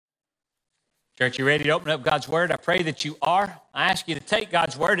Church, you ready to open up God's Word? I pray that you are. I ask you to take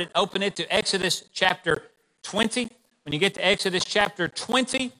God's Word and open it to Exodus chapter 20. When you get to Exodus chapter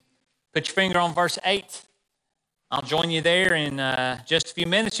 20, put your finger on verse 8. I'll join you there in just a few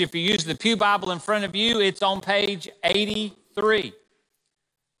minutes. If you use the Pew Bible in front of you, it's on page 83.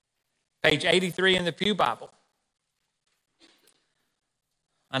 Page 83 in the Pew Bible.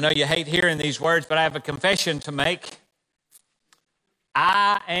 I know you hate hearing these words, but I have a confession to make.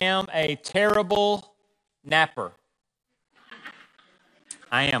 I am a terrible napper.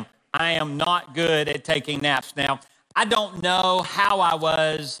 I am not good at taking naps. Now, I don't know how I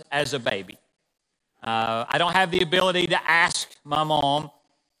was as a baby. I don't have the ability to ask my mom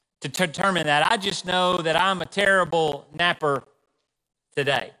to determine that. I just know that I'm a terrible napper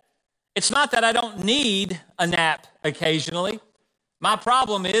today. It's not that I don't need a nap occasionally. My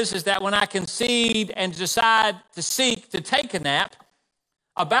problem is that when I concede and decide to seek to take a nap,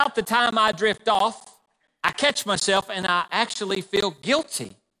 about the time I drift off, I catch myself and I actually feel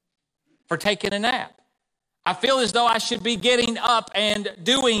guilty for taking a nap. I feel as though I should be getting up and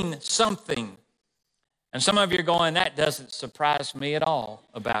doing something. And some of you are going, that doesn't surprise me at all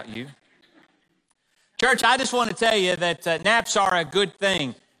about you. Church, I just want to tell you that naps are a good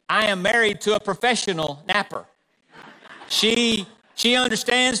thing. I am married to a professional napper. She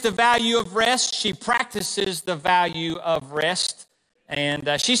understands the value of rest. She practices the value of rest.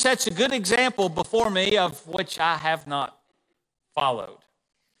 And she sets a good example before me of which I have not followed.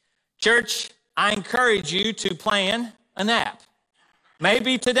 Church, I encourage you to plan a nap.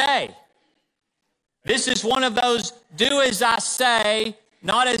 Maybe today. This is one of those do as I say,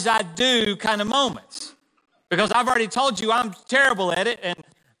 not as I do kind of moments. Because I've already told you I'm terrible at it and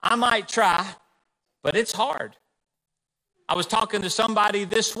I might try, but it's hard. I was talking to somebody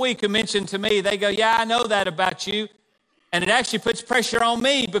this week who mentioned to me, they go, yeah, I know that about you. And it actually puts pressure on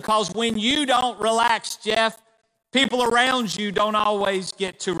me because when you don't relax, Jeff, people around you don't always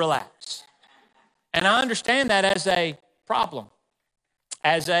get to relax. And I understand that as a problem,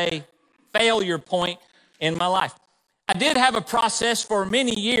 as a failure point in my life. I did have a process for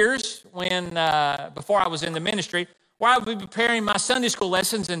many years when before I was in the ministry where I would be preparing my Sunday school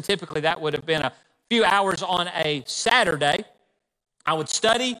lessons, and typically that would have been a few hours on a Saturday. I would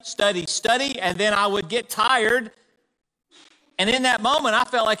study, and then I would get tired. And in that moment, I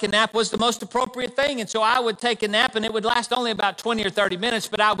felt like a nap was the most appropriate thing. And so I would take a nap, and it would last only about 20 or 30 minutes.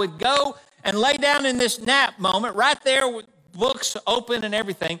 But I would go and lay down in this nap moment right there with books open and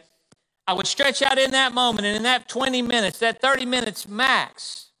everything. I would stretch out in that moment, and in that 20 minutes, that 30 minutes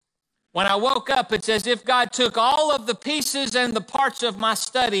max, when I woke up, it's as if God took all of the pieces and the parts of my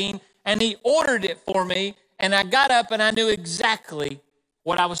studying, and He ordered it for me. And I got up, and I knew exactly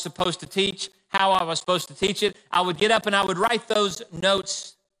what I was supposed to teach, how I was supposed to teach it. I would get up and I would write those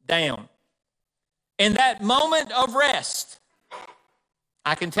notes down. In that moment of rest,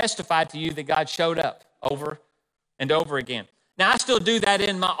 I can testify to you that God showed up over and over again. Now, I still do that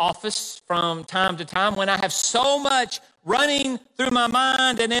in my office from time to time when I have so much running through my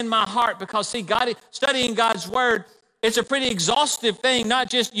mind and in my heart because, see, studying God's Word, it's a pretty exhaustive thing. Not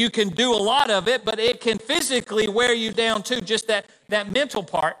just you can do a lot of it, but it can physically wear you down too, just that mental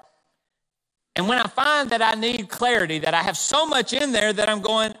part. And when I find that I need clarity, that I have so much in there that I'm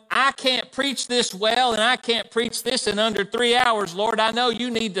going, I can't preach this well and I can't preach this in under 3 hours, Lord, I know you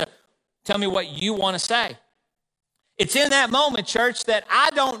need to tell me what you want to say. It's in that moment, church, that I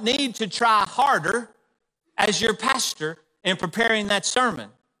don't need to try harder as your pastor in preparing that sermon.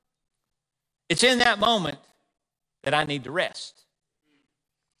 It's in that moment that I need to rest.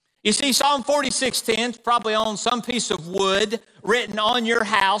 You see, Psalm 46:10 is probably on some piece of wood written on your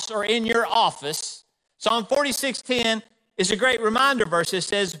house or in your office. Psalm 46:10 is a great reminder verse. It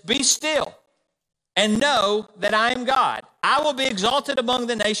says, be still and know that I am God. I will be exalted among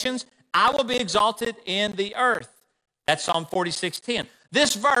the nations. I will be exalted in the earth. That's Psalm 46:10.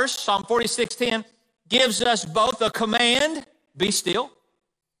 This verse, Psalm 46:10, gives us both a command, be still,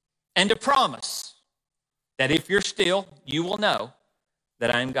 and a promise that if you're still, you will know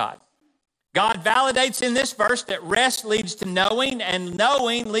that I am God. God validates in this verse that rest leads to knowing, and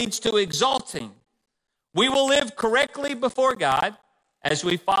knowing leads to exalting. We will live correctly before God as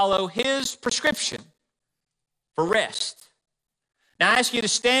we follow His prescription for rest. Now I ask you to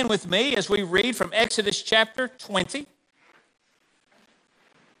stand with me as we read from Exodus chapter 20.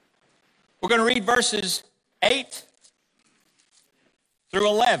 We're going to read verses 8 through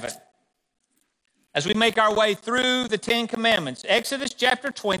 11. As we make our way through the Ten Commandments. Exodus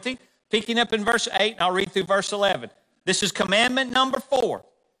chapter 20, picking up in verse 8, and I'll read through verse 11. This is commandment number 4.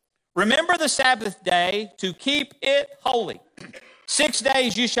 Remember the Sabbath day to keep it holy. 6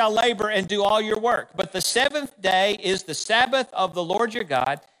 days you shall labor and do all your work, but the seventh day is the Sabbath of the Lord your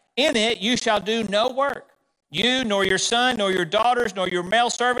God. In it you shall do no work. You, nor your son, nor your daughters, nor your male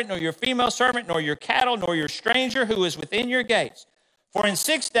servant, nor your female servant, nor your cattle, nor your stranger who is within your gates. For in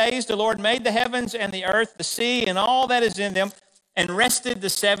 6 days the Lord made the heavens and the earth, the sea, and all that is in them, and rested the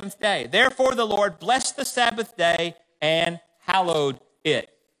seventh day. Therefore the Lord blessed the Sabbath day and hallowed it.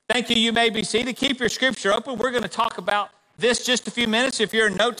 Thank you. You may be seated. Keep your scripture open. We're going to talk about this just a few minutes. If you're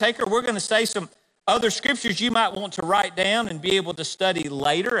a note taker, we're going to say some other scriptures you might want to write down and be able to study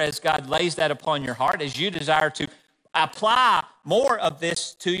later as God lays that upon your heart, as you desire to apply more of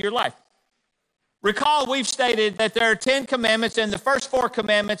this to your life. Recall, we've stated that there are 10 commandments, and the first 4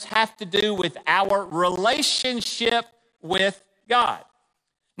 commandments have to do with our relationship with God.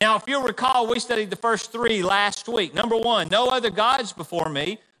 Now, if you'll recall, we studied the first 3 last week. Number 1, no other gods before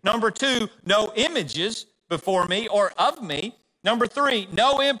me. Number 2, no images before me or of me. Number 3,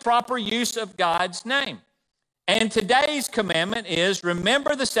 no improper use of God's name. And today's commandment is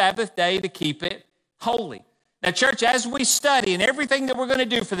remember the Sabbath day to keep it holy. Now, church, as we study and everything that we're going to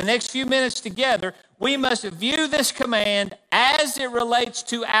do for the next few minutes together, we must view this command as it relates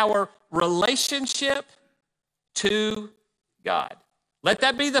to our relationship to God. Let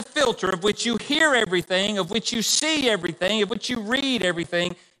that be the filter of which you hear everything, of which you see everything, of which you read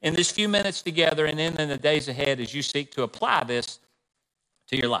everything in this few minutes together and then in the days ahead as you seek to apply this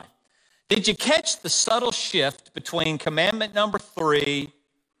to your life. Did you catch the subtle shift between commandment number 3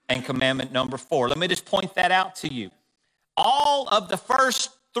 and commandment number 4? Let me just point that out to you. All of the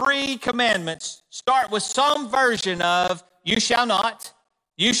first 3 commandments start with some version of you shall not,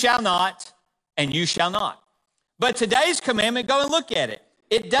 and you shall not. But today's commandment, go and look at it.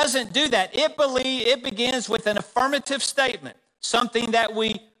 It doesn't do that. It begins with an affirmative statement, something that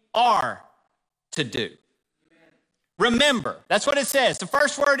we are to do. Remember. That's what it says. The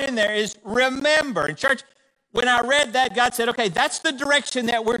first word in there is remember. And church, when I read that, God said, okay, that's the direction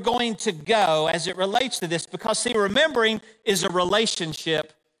that we're going to go as it relates to this, because, see, remembering is a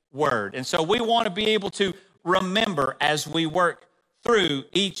relationship word. And so we want to be able to remember as we work through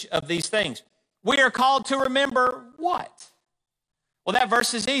each of these things. We are called to remember what? Well, that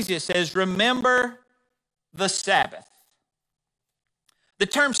verse is easy. It says, remember the Sabbath. The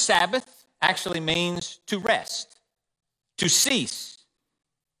term Sabbath actually means to rest, to cease.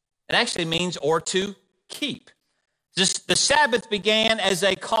 It actually means or to keep. The Sabbath began as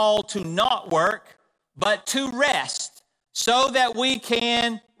a call to not work, but to rest, so that we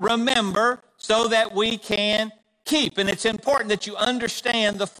can remember, so that we can keep. And it's important that you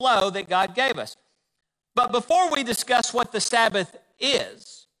understand the flow that God gave us. But before we discuss what the Sabbath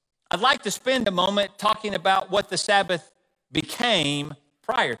is, I'd like to spend a moment talking about what the Sabbath became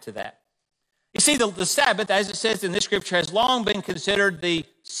prior to that. You see, the Sabbath, as it says in this scripture, has long been considered the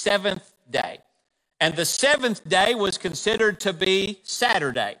 7th day. And the 7th day was considered to be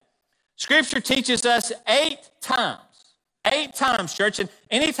Saturday. Scripture teaches us 8 times. 8 times, church. And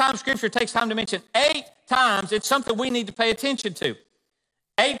anytime Scripture takes time to mention 8 times, it's something we need to pay attention to.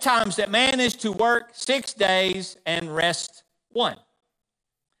 8 times that man is to work 6 days and rest 1.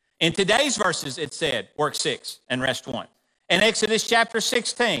 In today's verses, it said, work 6 and rest 1. In Exodus chapter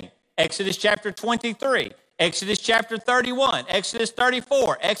 16, Exodus chapter 23, Exodus chapter 31, Exodus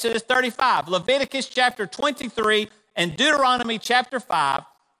 34, Exodus 35, Leviticus chapter 23, and Deuteronomy chapter 5,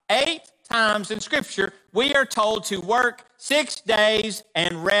 8 times in Scripture, we are told to work 6 days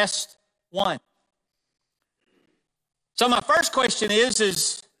and rest 1. So my first question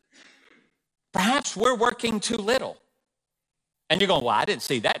is perhaps we're working too little. And you're going, well, I didn't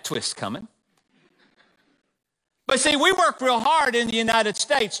see that twist coming. But see, we work real hard in the United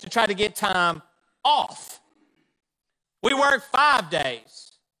States to try to get time off. We work 5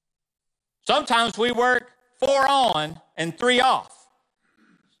 days. Sometimes we work 4 on and 3 off.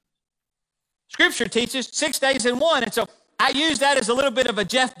 Scripture teaches 6 days and 1. And so I use that as a little bit of a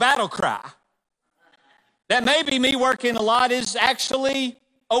Jeff battle cry. That maybe me working a lot is actually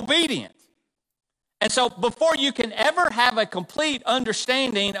obedient. And so before you can ever have a complete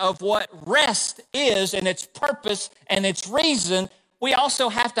understanding of what rest is and its purpose and its reason, we also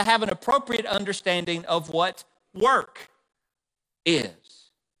have to have an appropriate understanding of what work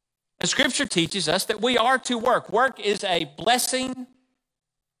is. And Scripture teaches us that we are to work. Work is a blessing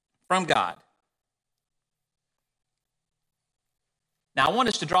from God. Now, I want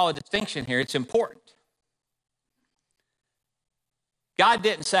us to draw a distinction here. It's important. God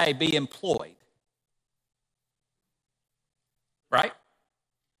didn't say be employed. Right?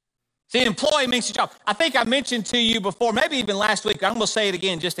 See, employee means a job. I think I mentioned to you before, maybe even last week. I'm going to say it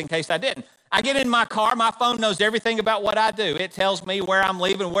again just in case I didn't. I get in my car. My phone knows everything about what I do. It tells me where I'm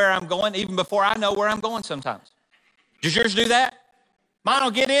leaving, where I'm going, even before I know where I'm going sometimes. Does yours do that? Mine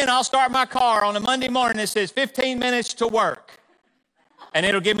will get in. I'll start my car on a Monday morning. It says 15 minutes to work. And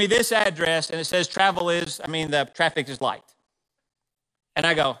it'll give me this address, and it says the traffic is light. And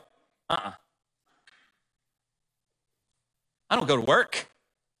I go, I don't go to work.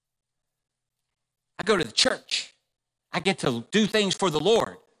 I go to the church. I get to do things for the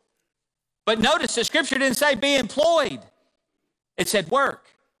Lord. But notice the scripture didn't say be employed. It said work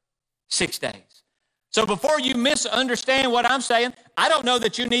 6 days. So before you misunderstand what I'm saying, I don't know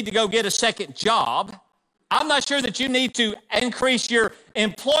that you need to go get a second job. I'm not sure that you need to increase your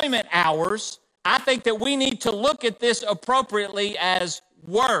employment hours. I think that we need to look at this appropriately as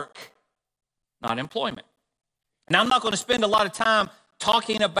work, not employment. Now, I'm not going to spend a lot of time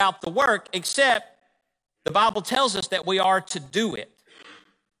talking about the work, except the Bible tells us that we are to do it.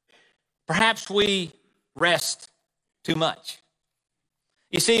 Perhaps we rest too much.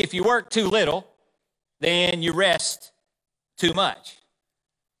 You see, if you work too little, then you rest too much.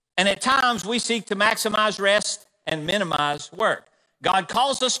 And at times we seek to maximize rest and minimize work. God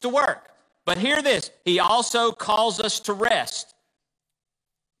calls us to work, but hear this, he also calls us to rest.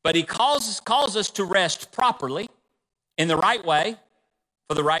 But he calls us to rest properly, in the right way,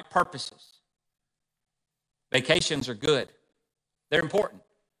 for the right purposes. Vacations are good. They're important.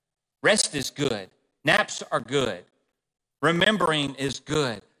 Rest is good. Naps are good. Remembering is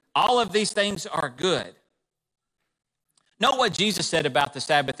good. All of these things are good. Note what Jesus said about the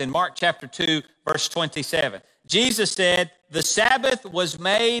Sabbath in Mark chapter 2, verse 27. Jesus said, the Sabbath was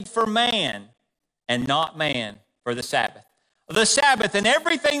made for man and not man for the Sabbath. The Sabbath and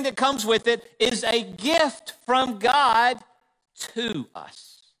everything that comes with it is a gift from God to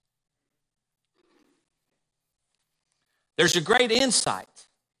us. There's a great insight,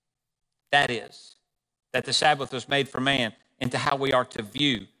 that is, that the Sabbath was made for man into how we are to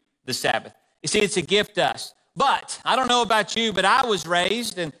view the Sabbath. You see, it's a gift to us. But I don't know about you, but I was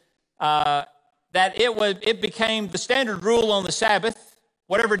raised and that it became the standard rule on the Sabbath,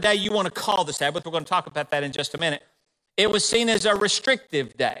 whatever day you want to call the Sabbath. We're going to talk about that in just a minute. It was seen as a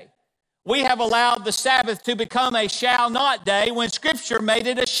restrictive day. We have allowed the Sabbath to become a shall not day when Scripture made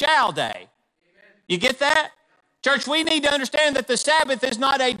it a shall day. You get that? Church, we need to understand that the Sabbath is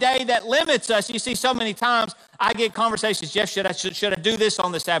not a day that limits us. You see, so many times I get conversations, Jeff, should I do this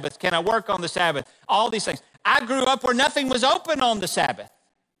on the Sabbath? Can I work on the Sabbath? All these things. I grew up where nothing was open on the Sabbath.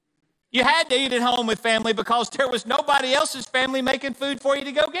 You had to eat at home with family because there was nobody else's family making food for you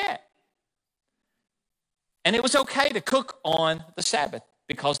to go get. And it was okay to cook on the Sabbath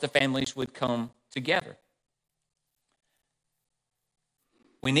because the families would come together.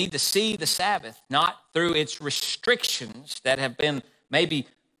 We need to see the Sabbath not through its restrictions that have been maybe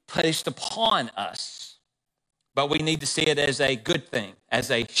placed upon us, but we need to see it as a good thing,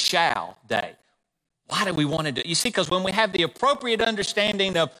 as a shall day. Why do we want to do it? You see, because when we have the appropriate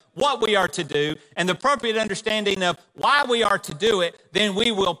understanding of what we are to do and the appropriate understanding of why we are to do it, then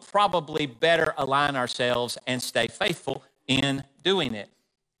we will probably better align ourselves and stay faithful in doing it.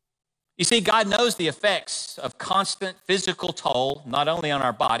 You see, God knows the effects of constant physical toll, not only on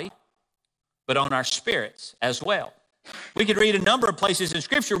our body, but on our spirits as well. We could read a number of places in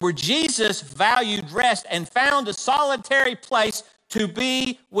Scripture where Jesus valued rest and found a solitary place to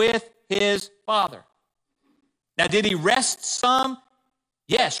be with his Father. Now, did he rest some?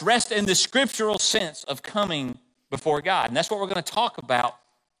 Yes, rest in the scriptural sense of coming before God. And that's what we're going to talk about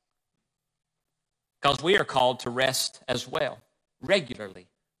because we are called to rest as well, regularly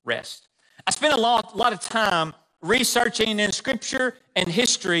rest. I spent a lot of time researching in Scripture and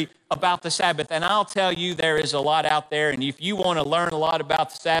history about the Sabbath, and I'll tell you there is a lot out there, and if you want to learn a lot about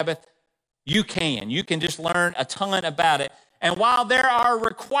the Sabbath, you can. You can just learn a ton about it. And while there are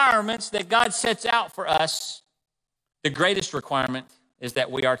requirements that God sets out for us, the greatest requirement is that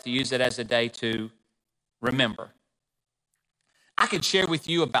we are to use it as a day to remember. I could share with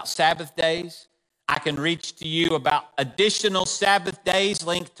you about Sabbath days. I can reach to you about additional Sabbath days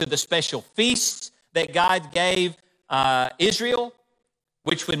linked to the special feasts that God gave Israel,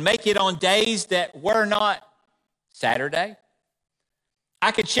 which would make it on days that were not Saturday.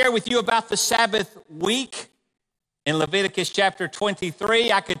 I could share with you about the Sabbath week in Leviticus chapter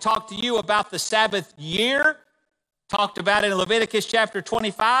 23. I could talk to you about the Sabbath year, talked about it in Leviticus chapter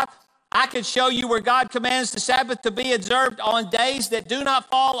 25. I could show you where God commands the Sabbath to be observed on days that do not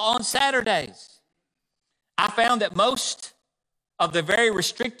fall on Saturdays. I found that most of the very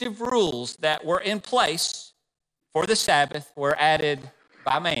restrictive rules that were in place for the Sabbath were added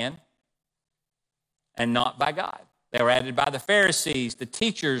by man and not by God. They were added by the Pharisees, the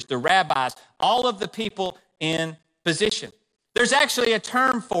teachers, the rabbis, all of the people in position. There's actually a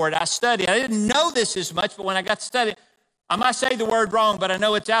term for it. I studied. I didn't know this as much, but when I got to study, I might say the word wrong, but I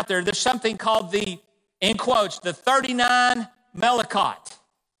know it's out there. There's something called in quotes, the 39 Melachot.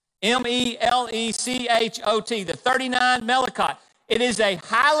 M-E-L-E-C-H-O-T, the 39 Melachot. It is a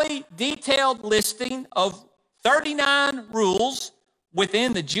highly detailed listing of 39 rules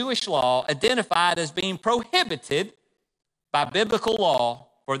within the Jewish law identified as being prohibited by biblical law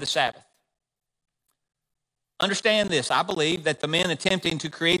for the Sabbath. Understand this. I believe that the men attempting to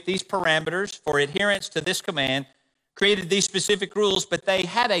create these parameters for adherence to this command created these specific rules, but they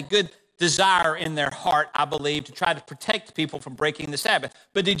had a good desire in their heart, I believe, to try to protect people from breaking the Sabbath.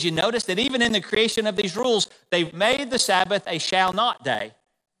 But did you notice that even in the creation of these rules, they made the Sabbath a shall not day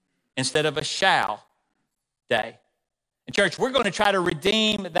instead of a shall day? And church, we're going to try to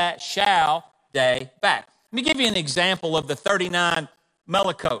redeem that shall day back. Let me give you an example of the 39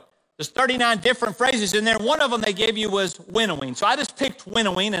 Melachot. There's 39 different phrases in there. One of them they gave you was winnowing. So I just picked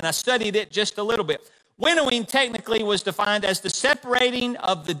winnowing and I studied it just a little bit. Winnowing technically was defined as the separating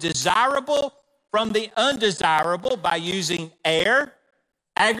of the desirable from the undesirable by using air,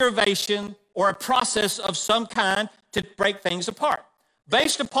 aggravation, or a process of some kind to break things apart.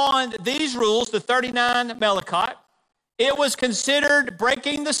 Based upon these rules, the 39 Melachot, it was considered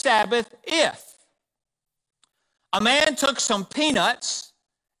breaking the Sabbath if a man took some peanuts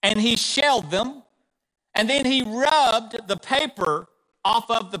and he shelled them, and then he rubbed the paper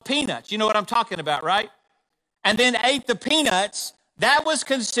off of the peanuts. You know what I'm talking about, right? And then ate the peanuts. That was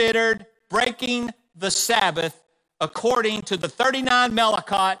considered breaking the Sabbath according to the 39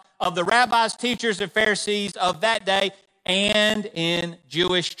 Melachot of the rabbis, teachers, and Pharisees of that day and in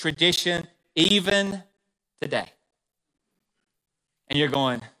Jewish tradition even today. And you're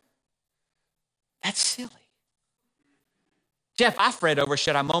going, that's silly. Jeff, I fret over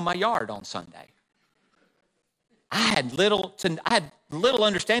should I mow my yard on Sunday. I had little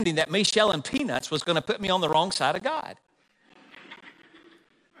understanding that me shelling peanuts was going to put me on the wrong side of God.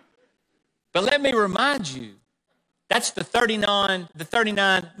 But let me remind you, that's the 39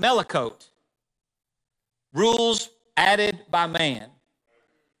 Melachot. Rules added by man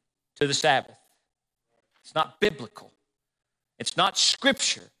to the Sabbath. It's not biblical. It's not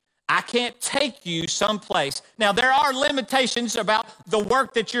scripture. I can't take you someplace. Now, there are limitations about the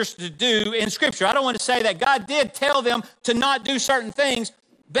work that you're to do in Scripture. I don't want to say that God did tell them to not do certain things.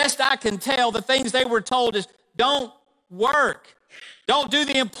 Best I can tell, the things they were told is don't work. Don't do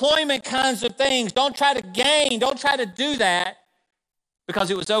the employment kinds of things. Don't try to gain. Don't try to do that because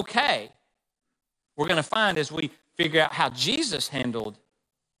it was okay. We're going to find as we figure out how Jesus handled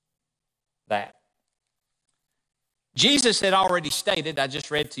that. Jesus had already stated, I just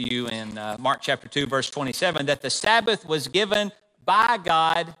read to you in Mark chapter 2, verse 27, that the Sabbath was given by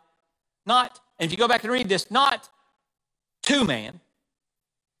God, not, and if you go back and read this, not to man,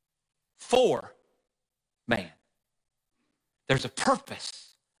 for man. There's a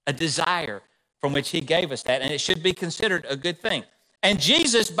purpose, a desire from which he gave us that, and it should be considered a good thing. And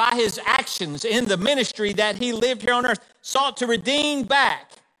Jesus, by his actions in the ministry that he lived here on earth, sought to redeem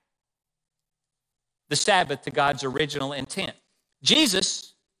back the Sabbath to God's original intent.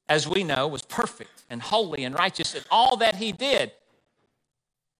 Jesus, as we know, was perfect and holy and righteous in all that he did.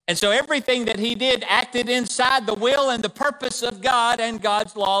 And so everything that he did acted inside the will and the purpose of God and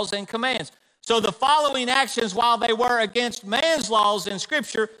God's laws and commands. So the following actions, while they were against man's laws in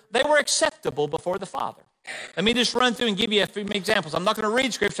Scripture, they were acceptable before the Father. Let me just run through and give you a few examples. I'm not going to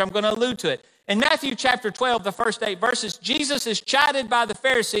read Scripture. I'm going to allude to it. In Matthew chapter 12, the first 8 verses, Jesus is chided by the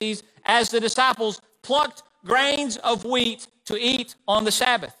Pharisees as the disciples plucked grains of wheat to eat on the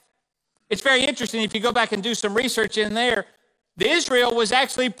Sabbath. It's very interesting if you go back and do some research in there. Israel was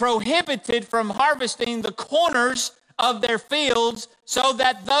actually prohibited from harvesting the corners of their fields so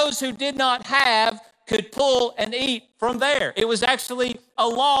that those who did not have could pull and eat from there. It was actually a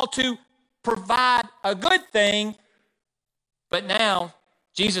law to provide a good thing, but now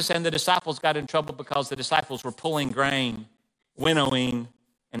Jesus and the disciples got in trouble because the disciples were pulling grain, winnowing,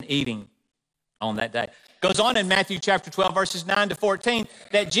 and eating on that day. Goes on in Matthew chapter 12, verses 9 to 14,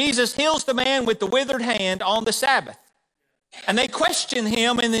 that Jesus heals the man with the withered hand on the Sabbath. And they questioned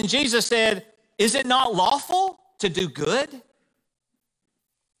him, and then Jesus said, is it not lawful to do good?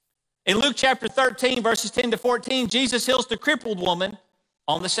 In Luke chapter 13, verses 10 to 14, Jesus heals the crippled woman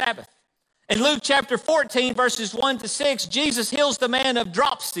on the Sabbath. In Luke chapter 14, verses 1 to 6, Jesus heals the man of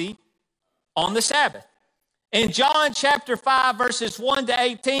dropsy on the Sabbath. In John chapter 5, verses 1 to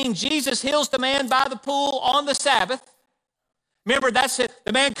 18, Jesus heals the man by the pool on the Sabbath. Remember, that's it.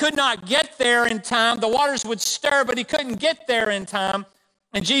 The man could not get there in time. The waters would stir, but he couldn't get there in time.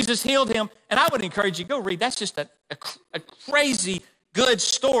 And Jesus healed him. And I would encourage you, go read. That's just a crazy good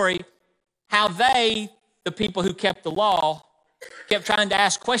story, how they, the people who kept the law, kept trying to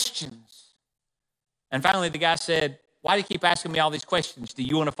ask questions. And finally, the guy said, why do you keep asking me all these questions? Do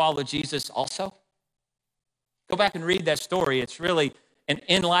you want to follow Jesus also? Go back and read that story. It's really an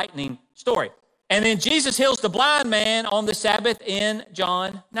enlightening story. And then Jesus heals the blind man on the Sabbath in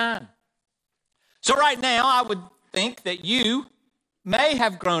John 9. So right now, I would think that you may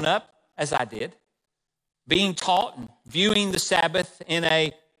have grown up, as I did, being taught and viewing the Sabbath in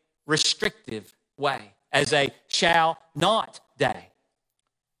a restrictive way, as a shall not day.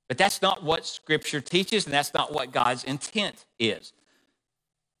 But that's not what Scripture teaches, and that's not what God's intent is.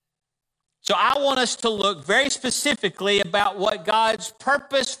 So I want us to look very specifically about what God's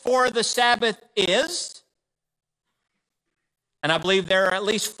purpose for the Sabbath is. And I believe there are at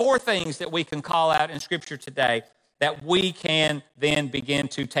least 4 things that we can call out in Scripture today that we can then begin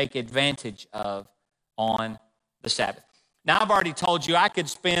to take advantage of on the Sabbath. Now, I've already told you I could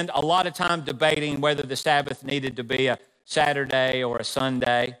spend a lot of time debating whether the Sabbath needed to be a Saturday or a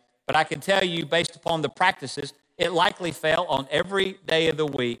Sunday, but I can tell you, based upon the practices, it likely fell on every day of the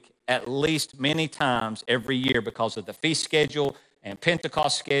week, at least many times every year, because of the feast schedule and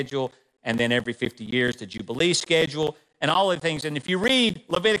Pentecost schedule, and then every 50 years, the Jubilee schedule, and all of the things. And if you read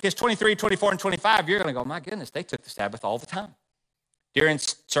Leviticus 23, 24, and 25, you're going to go, my goodness, they took the Sabbath all the time. During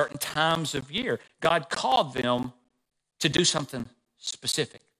certain times of year, God called them to do something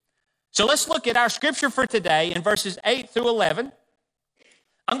specific. So let's look at our scripture for today in verses 8 through 11.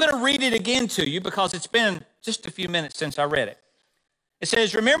 I'm going to read it again to you because it's been just a few minutes since I read it. It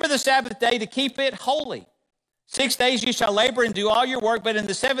says, remember the Sabbath day to keep it holy. 6 days you shall labor and do all your work, but in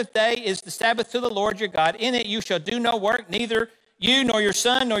the 7th day is the Sabbath to the Lord your God. In it you shall do no work, neither you nor your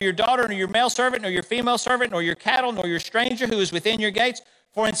son, nor your daughter, nor your male servant, nor your female servant, nor your cattle, nor your stranger who is within your gates.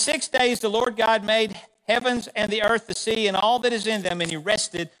 For in 6 days the Lord God made heavens and the earth, the sea, and all that is in them, and he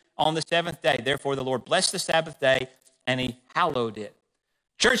rested on the 7th day. Therefore the Lord blessed the Sabbath day, and he hallowed it.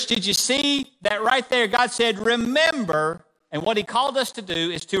 Church, did you see that right there? God said, remember, and what he called us to do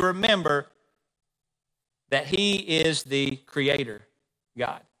is to remember that he is the creator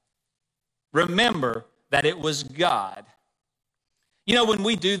God. Remember that it was God. You know, when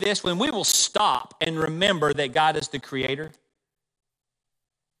we do this, when we will stop and remember that God is the creator,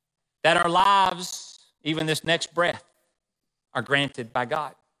 that our lives, even this next breath, are granted by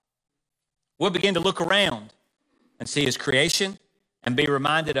God. We'll begin to look around and see his creation and be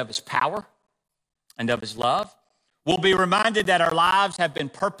reminded of his power and of his love. We'll be reminded that our lives have been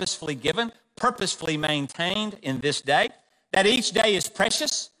purposefully given, purposefully maintained in this day, that each day is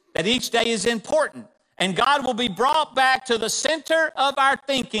precious, that each day is important. And God will be brought back to the center of our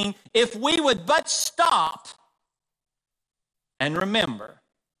thinking if we would but stop and remember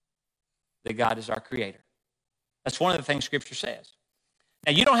that God is our creator. That's one of the things Scripture says.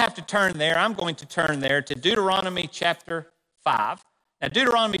 Now, you don't have to turn there. I'm going to turn there to Deuteronomy chapter 5. Now,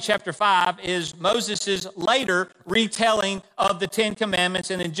 Deuteronomy chapter 5 is Moses' later retelling of the Ten Commandments.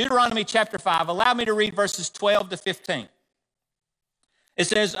 And in Deuteronomy chapter 5, allow me to read verses 12 to 15. It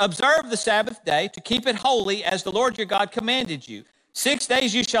says, observe the Sabbath day to keep it holy as the Lord your God commanded you. 6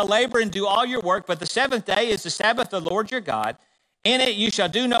 days you shall labor and do all your work, but the 7th day is the Sabbath of the Lord your God. In it you shall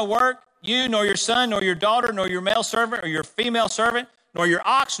do no work, you, nor your son, nor your daughter, nor your male servant, or your female servant, nor your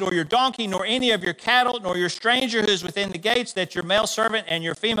ox, nor your donkey, nor any of your cattle, nor your stranger who is within the gates, that your male servant and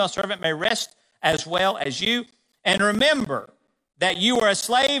your female servant may rest as well as you. And remember that you were a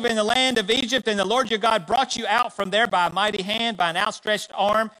slave in the land of Egypt, and the Lord your God brought you out from there by a mighty hand, by an outstretched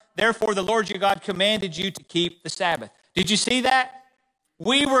arm. Therefore the Lord your God commanded you to keep the Sabbath. Did you see that?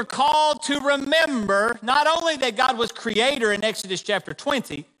 We were called to remember not only that God was creator in Exodus chapter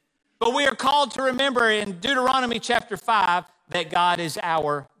 20, but we are called to remember in Deuteronomy chapter 5 that God is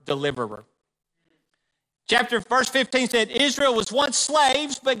our deliverer. Verse 15 said, Israel was once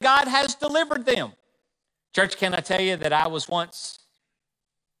slaves, but God has delivered them. Church, can I tell you that I was once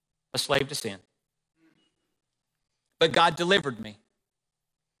a slave to sin? But God delivered me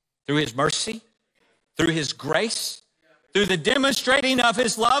through his mercy, through his grace, through the demonstrating of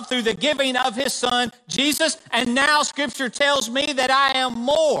his love, through the giving of his son, Jesus. And now Scripture tells me that I am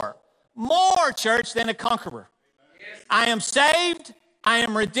more, church, than a conqueror. I am saved, I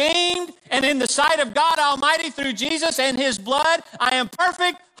am redeemed, and in the sight of God Almighty through Jesus and his blood, I am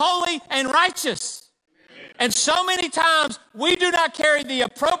perfect, holy, and righteous. And so many times we do not carry the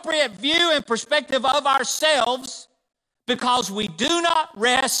appropriate view and perspective of ourselves because we do not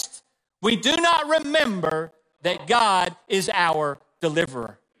rest, we do not remember that God is our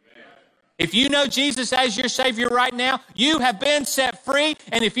deliverer. If you know Jesus as your Savior right now, you have been set free.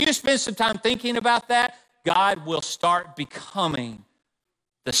 And if you spend some time thinking about that, God will start becoming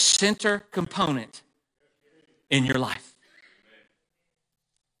the center component in your life.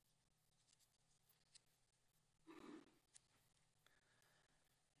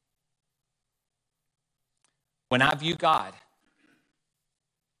 When I view God,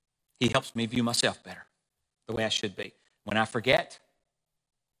 He helps me view myself better, the way I should be. When I forget,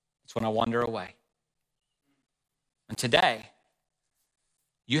 it's when I wander away. And today,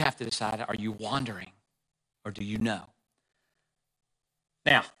 you have to decide, are you wandering or do you know?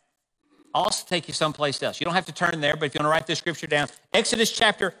 Now, I'll also take you someplace else. You don't have to turn there, but if you want to write this scripture down, Exodus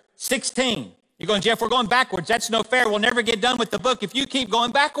chapter 16. You're going, Jeff, we're going backwards. That's no fair. We'll never get done with the book if you keep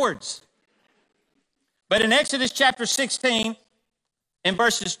going backwards. But in Exodus chapter 16, in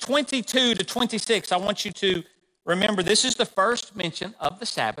verses 22 to 26, I want you to remember this is the first mention of the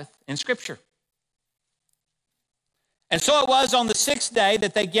Sabbath in Scripture. And so it was on the sixth day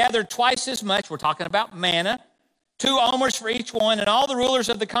that they gathered twice as much. We're talking about manna, 2 omers for each one. And all the rulers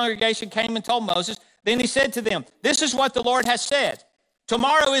of the congregation came and told Moses. Then he said to them, this is what the Lord has said.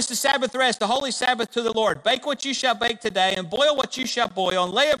 Tomorrow is the Sabbath rest, the holy Sabbath to the Lord. Bake what you shall bake today, and boil what you shall boil,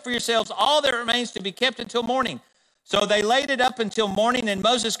 and lay up for yourselves all that remains to be kept until morning. So they laid it up until morning, and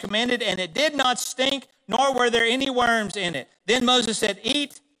Moses commanded, and it did not stink, nor were there any worms in it. Then Moses said,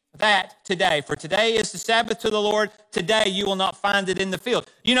 eat that today, for today is the Sabbath to the Lord. Today you will not find it in the field.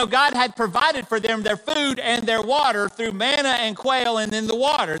 You know, God had provided for them their food and their water through manna and quail and in the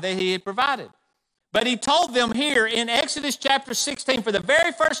water that he had provided. But he told them here in Exodus chapter 16 for the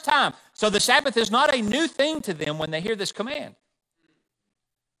very first time. So the Sabbath is not a new thing to them when they hear this command.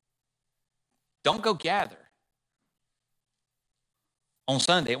 Don't go gather. On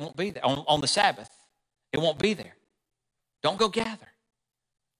Sunday, it won't be there. On the Sabbath, it won't be there. Don't go gather.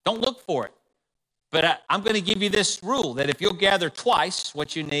 Don't look for it. But I'm going to give you this rule that if you'll gather twice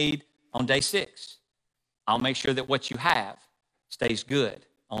what you need on day 6, I'll make sure that what you have stays good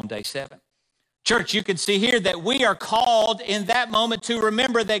on day 7. Church, you can see here that we are called in that moment to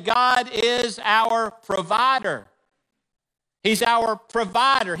remember that God is our provider. He's our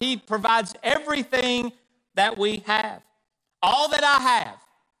provider. He provides everything that we have. All that I have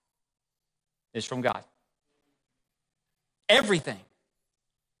is from God. Everything.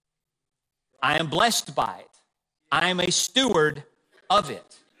 I am blessed by it. I am a steward of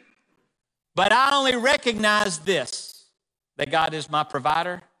it. But I only recognize this, that God is my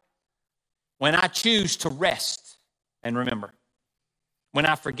provider, when I choose to rest and remember. When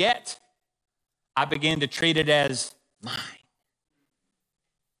I forget, I begin to treat it as mine.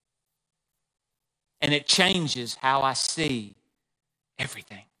 And it changes how I see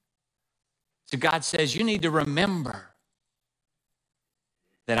everything. So God says, you need to remember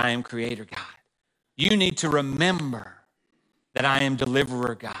that I am Creator God. You need to remember that I am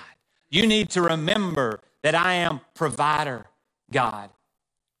Deliverer God. You need to remember that I am Provider God.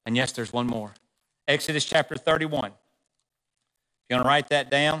 And yes, there's one more. Exodus chapter 31. If you want to write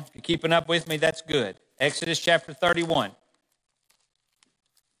that down, if you're keeping up with me, that's good. Exodus chapter 31.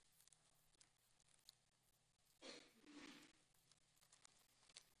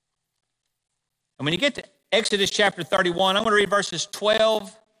 And when you get to Exodus chapter 31, I'm going to read verses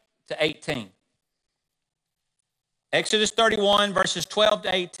 12 to 18. Exodus 31, verses 12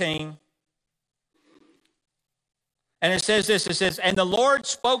 to 18. And it says this, it says, and the Lord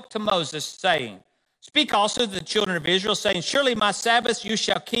spoke to Moses, saying, speak also to the children of Israel, saying, surely my Sabbaths you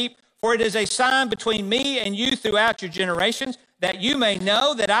shall keep, for it is a sign between me and you throughout your generations, that you may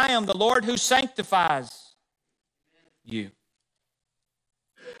know that I am the Lord who sanctifies you.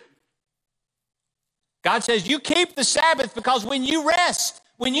 God says, you keep the Sabbath because when you rest,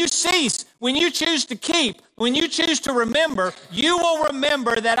 when you cease, when you choose to keep, when you choose to remember, you will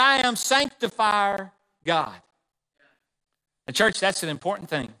remember that I am sanctifier God. And church, that's an important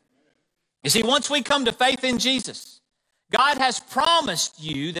thing. You see, once we come to faith in Jesus, God has promised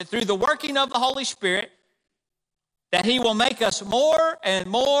you that through the working of the Holy Spirit, that he will make us more and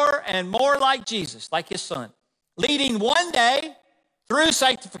more and more like Jesus, like his Son, leading one day through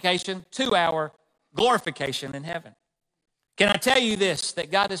sanctification to our glorification in heaven. Can I tell you this,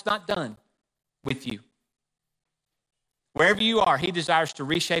 that God is not done with you? Wherever you are, he desires to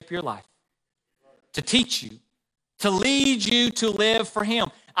reshape your life, to teach you, to lead you to live for him.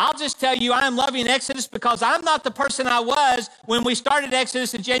 I'll just tell you, I am loving Exodus because I'm not the person I was when we started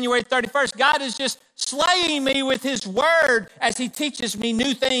Exodus on January 31st. God is just slaying me with his word as he teaches me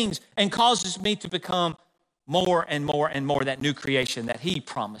new things and causes me to become more and more and more that new creation that he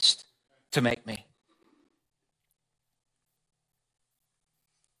promised to make me.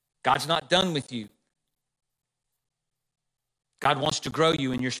 God's not done with you. God wants to grow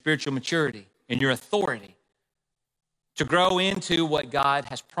you in your spiritual maturity, in your authority, to grow into what God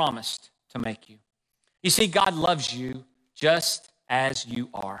has promised to make you. You see, God loves you just as you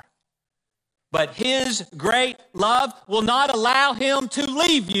are. But his great love will not allow him to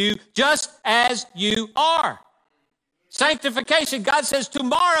leave you just as you are. Sanctification, God says,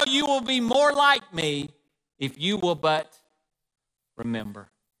 tomorrow you will be more like me if you will but remember,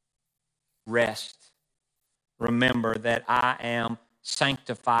 rest. Remember that I am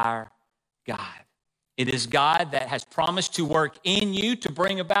sanctifier God. It is God that has promised to work in you to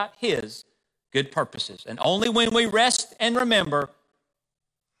bring about his good purposes. And only when we rest and remember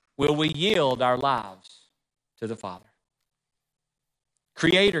will we yield our lives to the Father.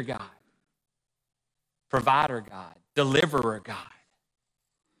 Creator God, provider God, deliverer God,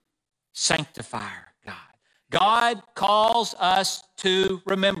 sanctifier God. God calls us to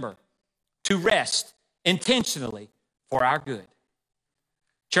remember, to rest intentionally for our good.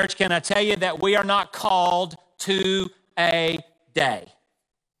 Church, can I tell you that we are not called to a day?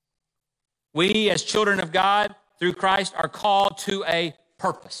 We, as children of God, through Christ, are called to a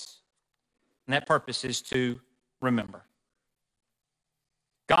purpose. And that purpose is to remember.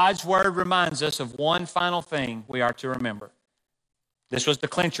 God's word reminds us of one final thing we are to remember. This was the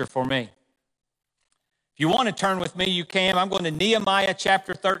clincher for me. If you want to turn with me, you can. I'm going to Nehemiah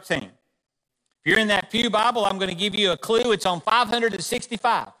chapter 13. If you're in that Pew Bible, I'm going to give you a clue. It's on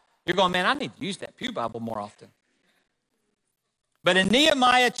 565. You're going, man, I need to use that Pew Bible more often. But in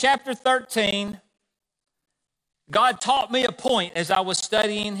Nehemiah chapter 13, God taught me a point as I was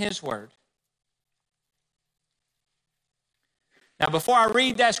studying his word. Now, before I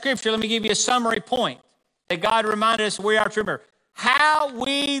read that scripture, let me give you a summary point that God reminded us we are to remember. How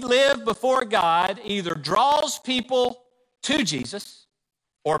we live before God either draws people to Jesus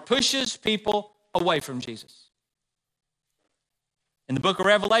or pushes people away from Jesus. In the book of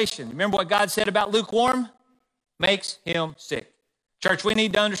Revelation, remember what God said about lukewarm? Makes him sick. Church, we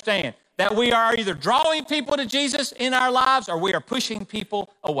need to understand that we are either drawing people to Jesus in our lives or we are pushing people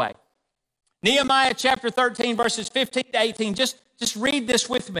away. Nehemiah chapter 13, verses 15 to 18. Just read this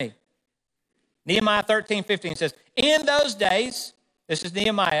with me. Nehemiah 13, 15 says, in those days, this is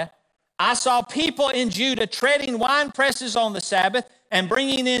Nehemiah, I saw people in Judah treading wine presses on the Sabbath and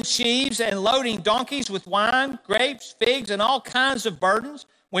bringing in sheaves and loading donkeys with wine, grapes, figs, and all kinds of burdens,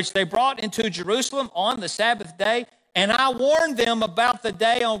 which they brought into Jerusalem on the Sabbath day. And I warned them about the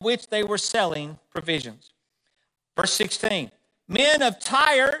day on which they were selling provisions. Verse 16, men of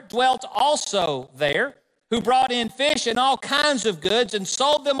Tyre dwelt also there, who brought in fish and all kinds of goods and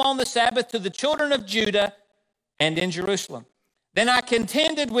sold them on the Sabbath to the children of Judah and in Jerusalem. Then I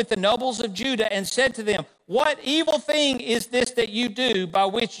contended with the nobles of Judah and said to them, what evil thing is this that you do by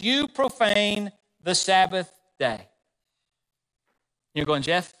which you profane the Sabbath day? You're going,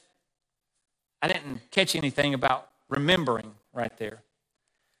 Jeff, I didn't catch anything about remembering right there.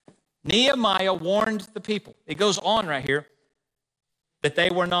 Nehemiah warned the people. It goes on right here that they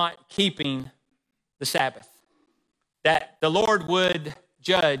were not keeping the Sabbath, that the Lord would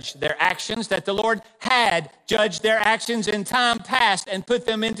judge their actions, that the Lord had judged their actions in time past and put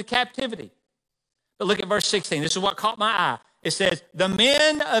them into captivity. But look at verse 16. This is what caught my eye. It says, the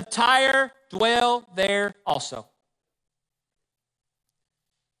men of Tyre dwell there also.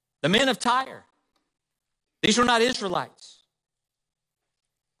 The men of Tyre. These were not Israelites.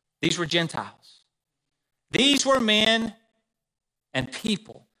 These were Gentiles. These were men and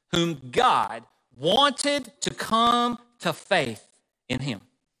people whom God wanted to come to faith in him.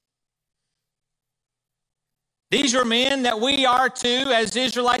 These are men that we are to, as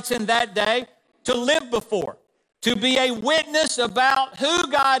Israelites in that day, to live before, to be a witness about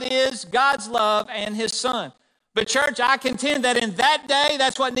who God is, God's love, and his Son. But church, I contend that in that day,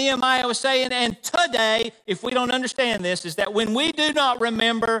 that's what Nehemiah was saying, and today, if we don't understand this, is that when we do not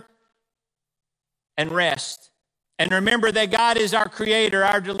remember and rest, and remember that God is our creator,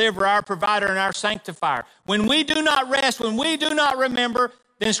 our deliverer, our provider, and our sanctifier. When we do not rest, when we do not remember,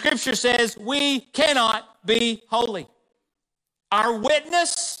 then Scripture says we cannot be holy. Our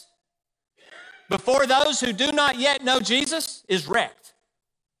witness before those who do not yet know Jesus is wrecked.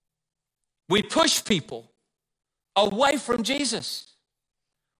 We push people away from Jesus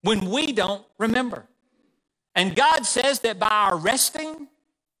when we don't remember. And God says that by our resting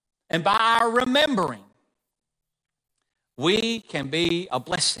and by our remembering, we can be a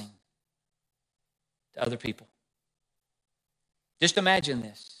blessing to other people. Just imagine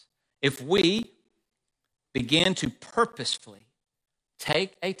this. If we begin to purposefully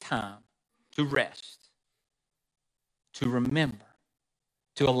take a time to rest, to remember,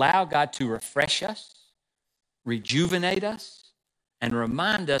 to allow God to refresh us, rejuvenate us, and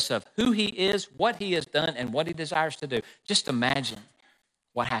remind us of who he is, what he has done, and what he desires to do. Just imagine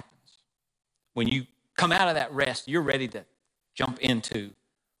what happens. When you come out of that rest, you're ready to jump into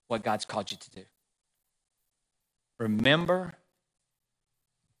what God's called you to do. Remember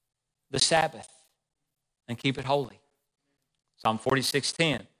the Sabbath and keep it holy. Psalm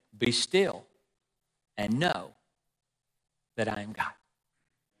 46:10, be still and know that I am God.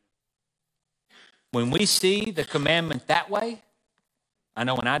 When we see the commandment that way, I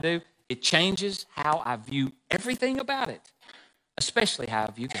know when I do, it changes how I view everything about it, especially how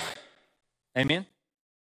I view God. Amen?